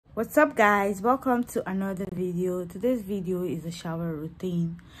What's up guys, welcome to another video. Today's video is a shower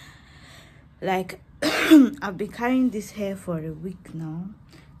routine. Like I've been carrying this hair for a week now.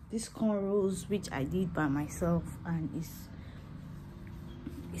 This cornrows which I did by myself and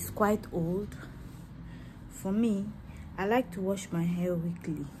it's quite old. For me, I like to wash my hair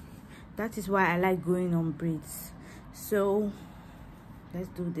weekly. That is why I like going on braids. So let's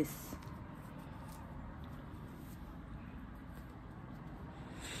do this.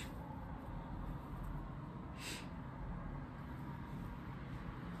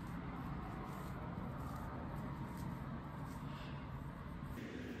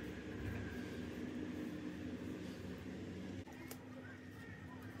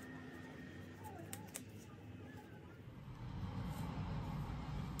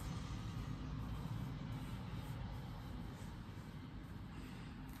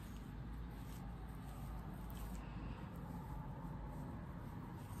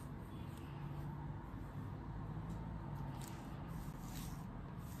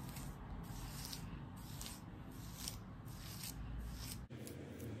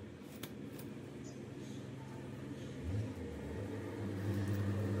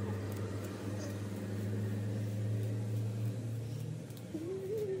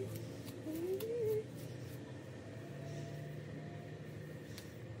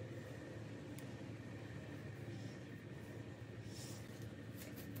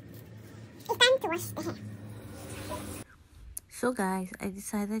 To wash the hair. So guys, I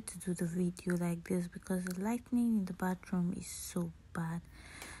decided to do the video like this because the lighting in the bathroom is so bad.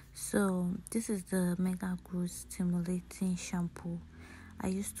 So this is the Mega Growth Stimulating Shampoo I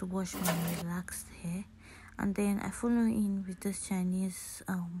used to wash my relaxed hair, and then I follow in with this Chinese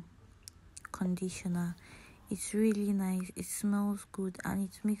conditioner. It's really nice, it smells good, and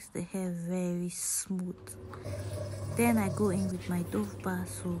it makes the hair very smooth. Then I go in with my Dove bar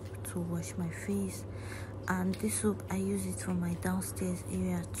soap to wash my face, and this soap I use it for my downstairs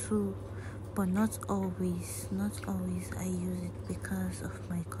area too, but not always I use it because of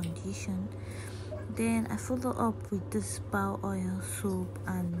my condition. Then I follow up with this Bow Oil soap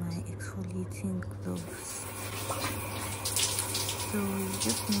and my exfoliating gloves. So you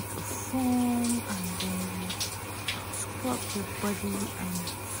just need to foam and then scrub your body and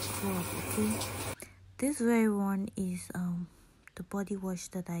scrub, okay? This very one is the body wash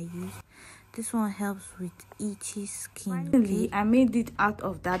that I use. This one helps with itchy skin. Finally, I made it out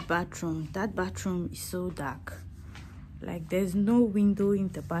of that bathroom. That bathroom is so dark. Like there's no window in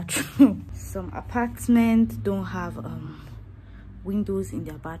the bathroom. Some apartments don't have windows in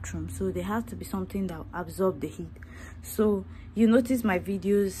their bathroom, so there has to be something that will absorb the heat. So you notice my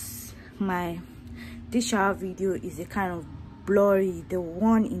videos, this shower video is a kind of blurry, the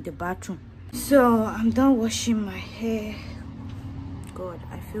one in the bathroom. So I'm done washing my hair. God,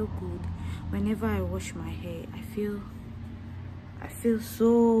 I feel good. Whenever I wash my hair, I feel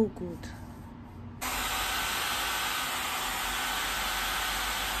so good.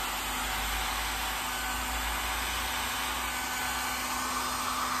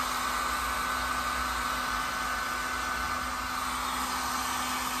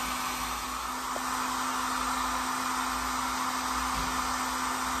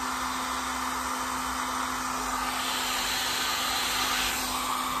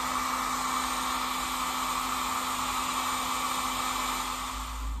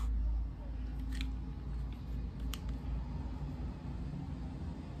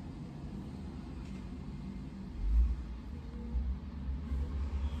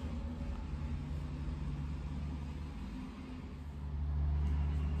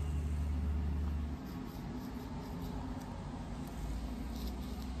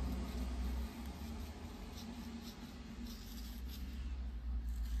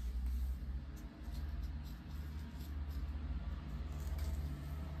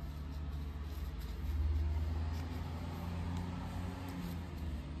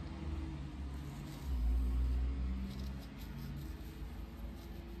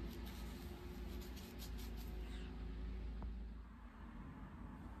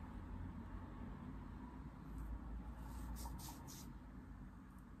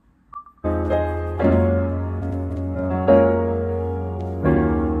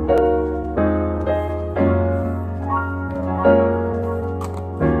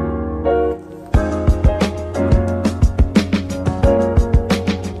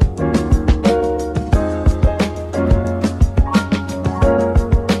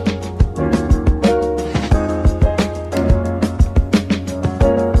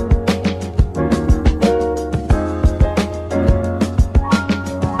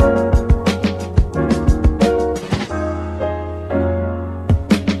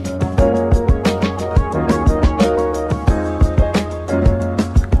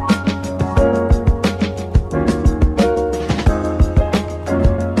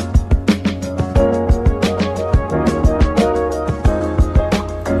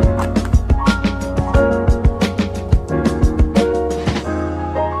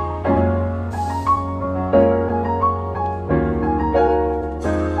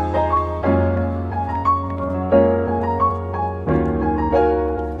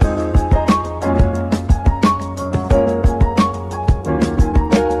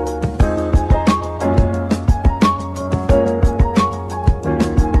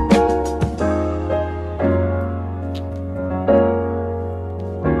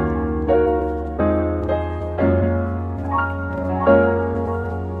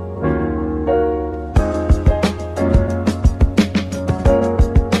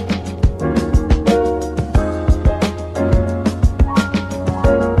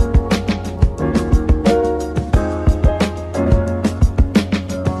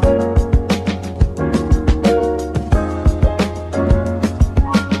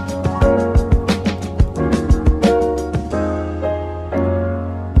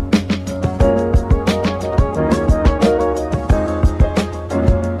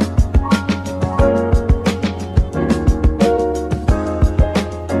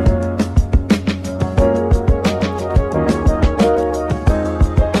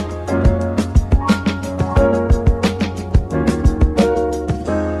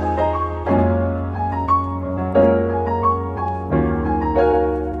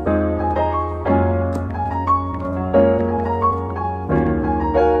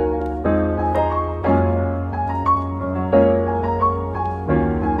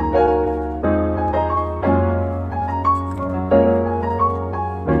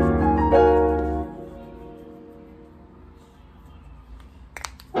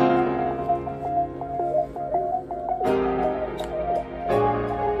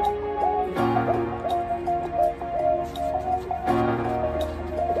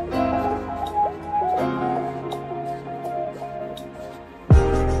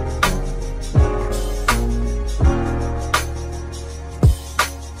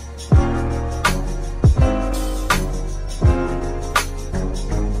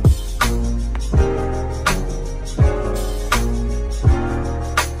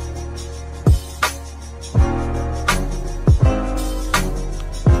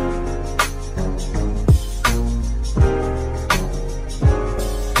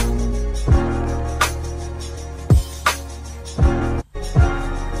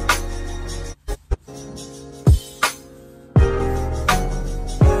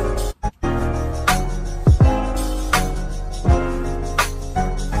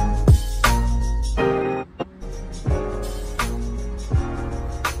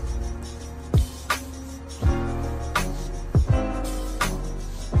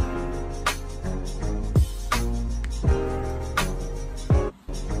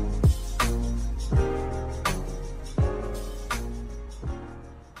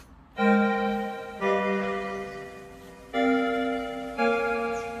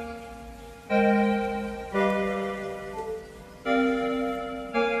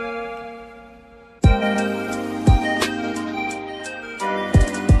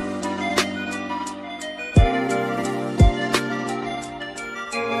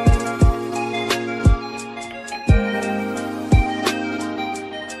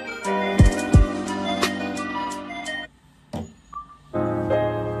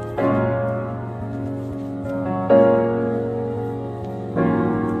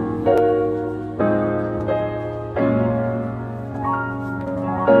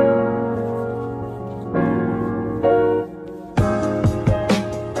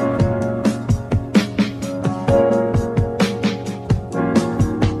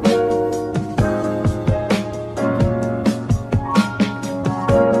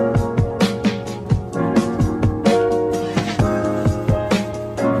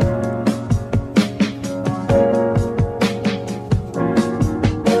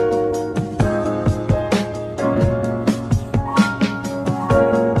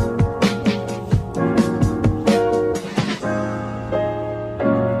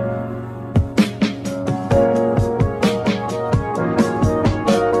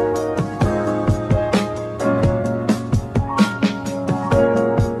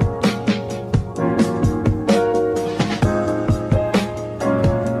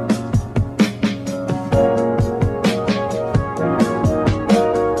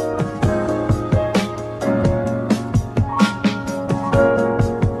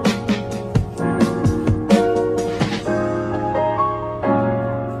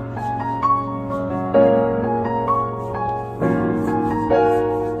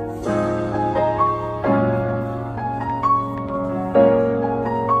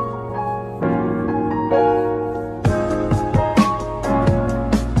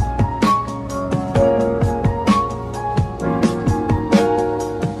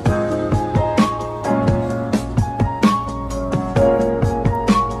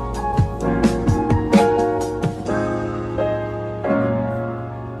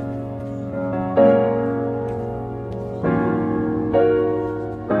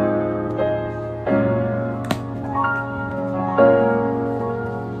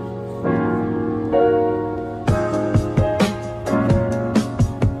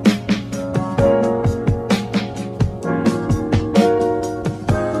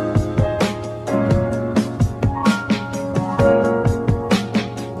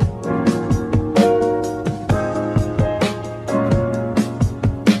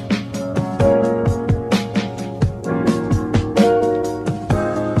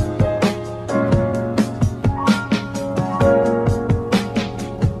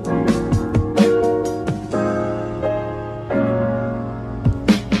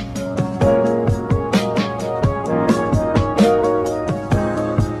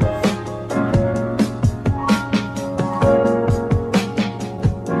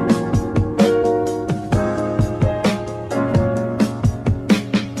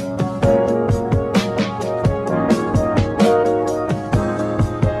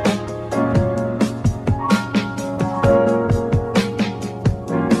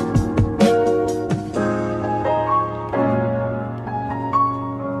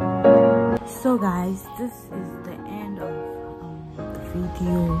 So guys, this is the end of the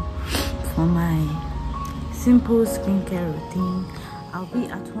video for my simple skincare routine. I'll be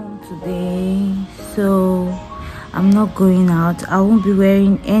at home today, so I'm not going out. I won't be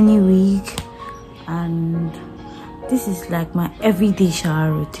wearing any wig, and this is like my everyday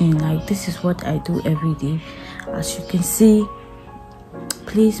shower routine. Like, this is what I do every day. As you can see,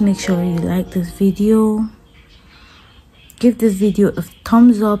 please make sure you like this video. Give this video a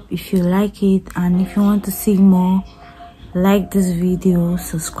thumbs up if you like it, and if you want to see more, like this video,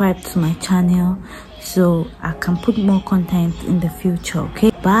 subscribe to my channel so I can put more content in the future. Okay,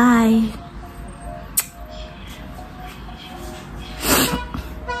 bye.